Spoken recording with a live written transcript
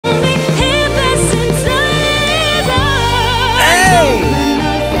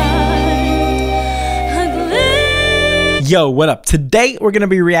Yo, what up? Today we're going to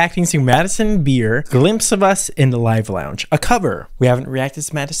be reacting to Madison Beer, Glimpse of Us in the Live Lounge, a cover. We haven't reacted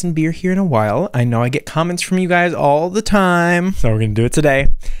to Madison Beer here in a while. I know I get comments from you guys all the time, so we're going to do it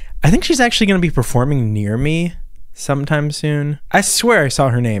today. I think she's actually going to be performing near me sometime soon. I swear I saw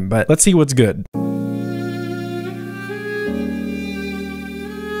her name, but let's see what's good.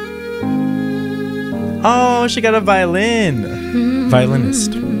 Oh, she got a violin.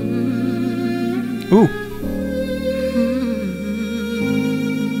 Violinist. Ooh.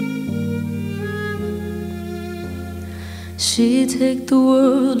 She'd take the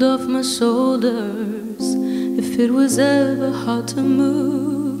world off my shoulders if it was ever hard to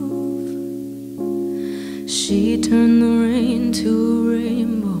move. She turned the rain to a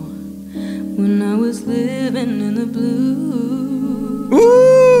rainbow when I was living in the blue.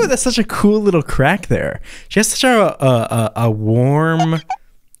 Ooh, that's such a cool little crack there. She has such a warm,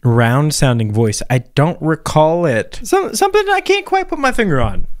 round sounding voice. I don't recall it. Something I can't quite put my finger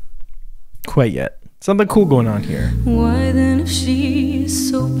on quite yet. Something cool going on here. Why then, if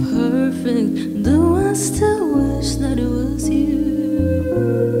she's so perfect, do I still wish that it was you?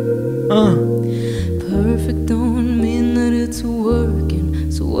 Perfect don't mean that it's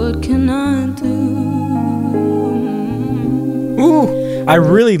working, so what can I do? Ooh, I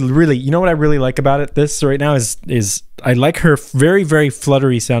really, you know what I really like about it? This right now is I like her very, very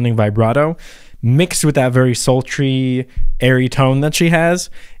fluttery sounding vibrato mixed with that very sultry, airy tone that she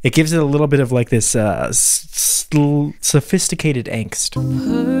has. It gives it a little bit of like this sophisticated angst.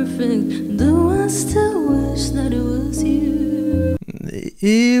 Perfect, do I still wish that it was you?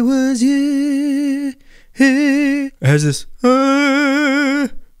 It was you. It has this,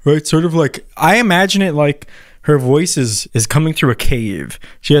 right? Sort of like, I imagine it like her voice is coming through a cave.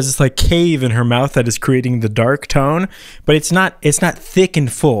 She has this like cave in her mouth that is creating the dark tone, but it's not thick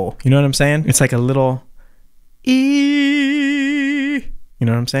and full. You know what I'm saying? It's like a little you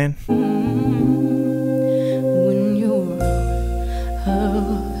know what I'm saying? When you're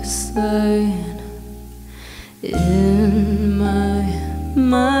outside in my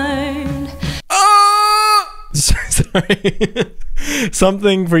mind. Oh! Sorry.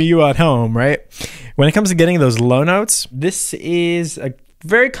 Something for you at home, right? When it comes to getting those low notes, this is a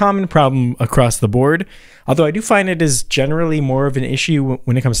very common problem across the board. Although I do find it is generally more of an issue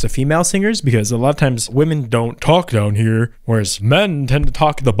when it comes to female singers, because a lot of times women don't talk down here, whereas men tend to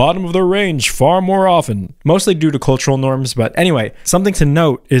talk at the bottom of their range far more often, mostly due to cultural norms. But anyway, something to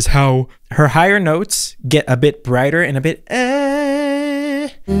note is how her higher notes get a bit brighter and a bit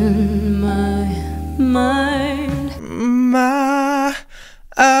in my mind.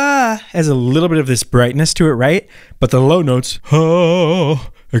 Has a little bit of this brightness to it, right? But the low notes,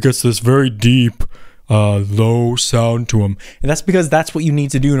 it gets this very deep, low sound to them. And that's because that's what you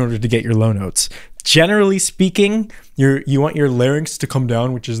need to do in order to get your low notes. Generally speaking, you want your larynx to come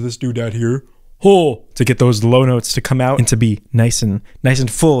down, which is this dude here, to get those low notes to come out and to be nice and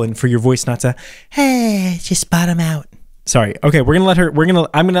full, and for your voice not to, hey, just bottom out. Sorry. Okay, we're gonna let her.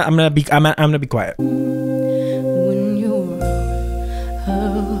 I'm gonna be quiet. When you're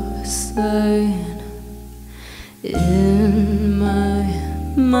outside in my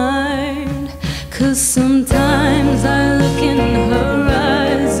mind, 'cause sometimes I look in her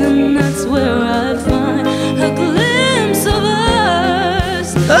eyes and that's where I find a glimpse of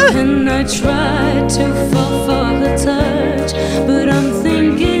us. And I try to fall for her touch, but I'm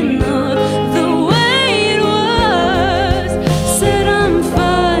thinking of the way it was. Said I'm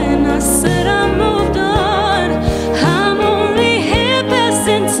fine, I said I moved on. I'm only here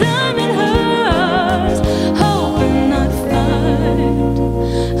passing time in her eyes, hoping I'd find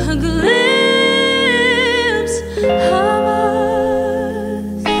a glimpse of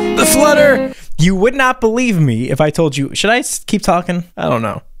us. The flutter! You would not believe me if I told you. Should I keep talking? I don't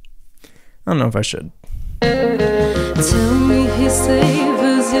know. I don't know if I should. Tell me he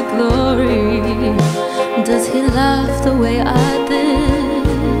savors your glory. Does he laugh the way I did?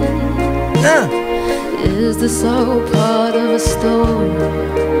 Is this all part of a story,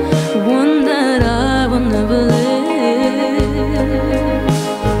 one that I will never live?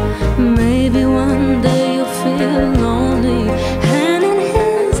 Maybe one day you'll feel lonely, and in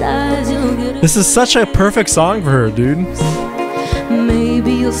his eyes you'll get This is such a perfect song for her, dude.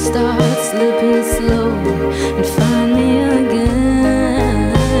 Maybe you'll start slipping slowly and find me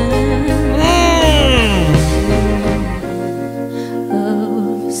again.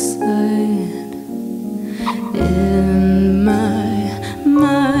 Outside in my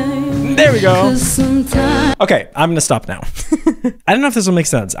mind. There we go. Okay, I'm gonna stop now. I don't know if this will make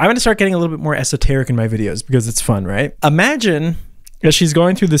sense. I'm gonna start getting a little bit more esoteric in my videos because it's fun, right? Imagine as she's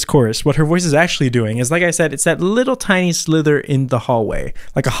going through this chorus, what her voice is actually doing is, like I said, it's that little tiny slither in the hallway,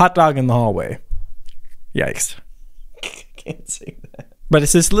 like a hot dog in the hallway. Yikes. Can't say that. But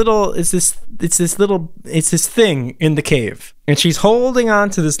it's this thing in the cave. And she's holding on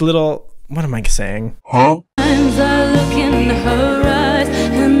to this little, what am I saying? Huh? Times I look in her eyes,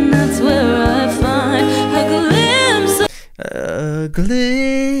 and that's where I find a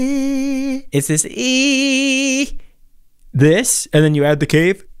glimpse. It's this E. This, and then you add the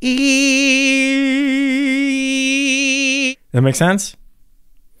cave. E. That makes sense?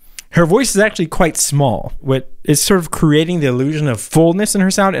 Her voice is actually quite small, what is sort of creating the illusion of fullness in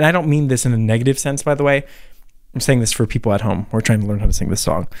her sound. And I don't mean this in a negative sense, by the way. I'm saying this for people at home who are trying to learn how to sing this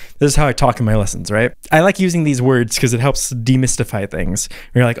song. This is how I talk in my lessons, right? I like using these words because it helps demystify things.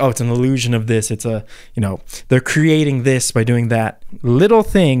 You're like, oh, it's an illusion of this. It's a, you know, they're creating this by doing that little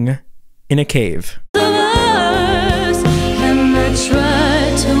thing in a cave. And I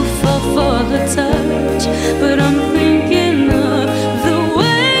try to fall for her touch, but I'm thinking of the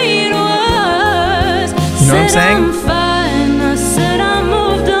way it was. You know what I'm saying? I'm fine. I said I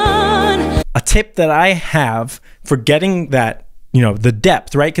moved on. A tip that I have for getting that, you know, the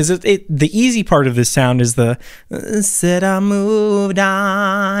depth, right? Because the easy part of this sound is the said I moved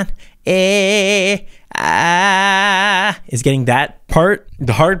on, is getting that part.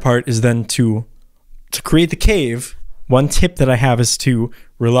 The hard part is then to create the cave. One tip that I have is to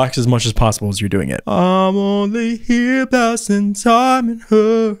relax as much as possible as you're doing it. I'm only here passing time in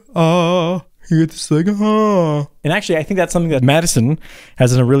her. Oh, hear this like, oh. And actually, I think that's something that Madison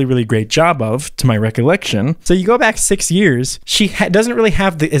has done a really, really great job of, to my recollection. So you go back 6 years, she doesn't really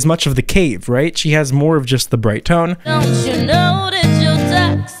have as much of the cave, right? She has more of just the bright tone. Don't you know that you're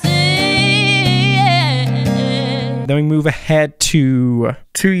taxi? Then we move ahead to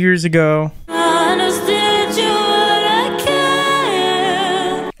 2 years ago.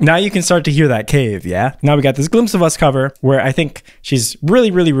 Now you can start to hear that cave, yeah? Now we got this Glimpse of Us cover where I think she's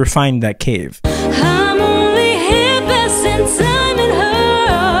really, really refined that cave. I'm only here passing time in her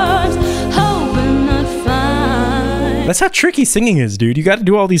arms, hoping I'd find. That's how tricky singing is, dude. You got to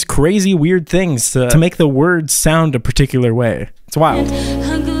do all these crazy, weird things to make the words sound a particular way. It's wild.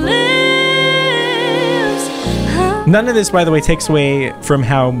 None of this, by the way, takes away from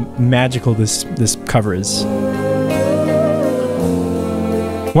how magical this cover is.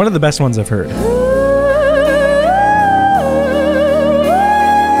 One of the best ones I've heard.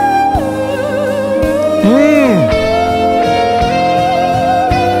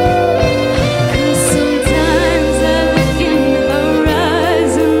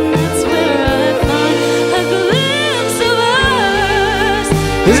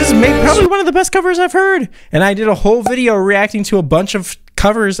 This is probably one of the best covers I've heard. And I did a whole video reacting to a bunch of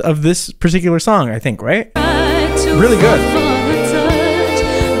covers of this particular song, I think, right? Really good.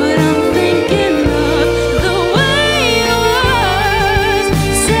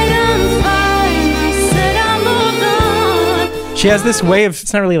 She has this way of,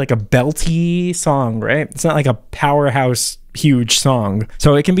 it's not really like a belty song, right? It's not like a powerhouse, huge song.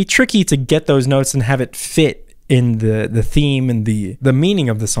 So it can be tricky to get those notes and have it fit in the theme and the meaning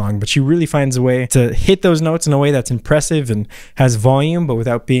of the song. But she really finds a way to hit those notes in a way that's impressive and has volume, but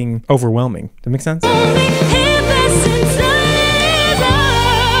without being overwhelming. Does that make sense? Hey!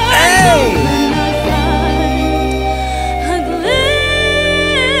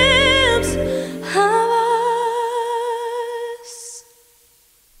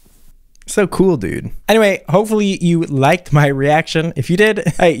 So cool, dude. Anyway, hopefully you liked my reaction. If you did,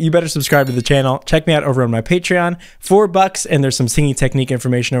 hey, you better subscribe to the channel. Check me out over on my Patreon. $4, and there's some singing technique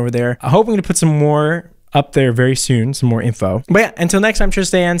information over there. I'm hoping to put some more up there very soon, some more info. But yeah, until next time,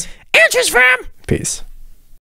 Tristan, and Tristan. Peace.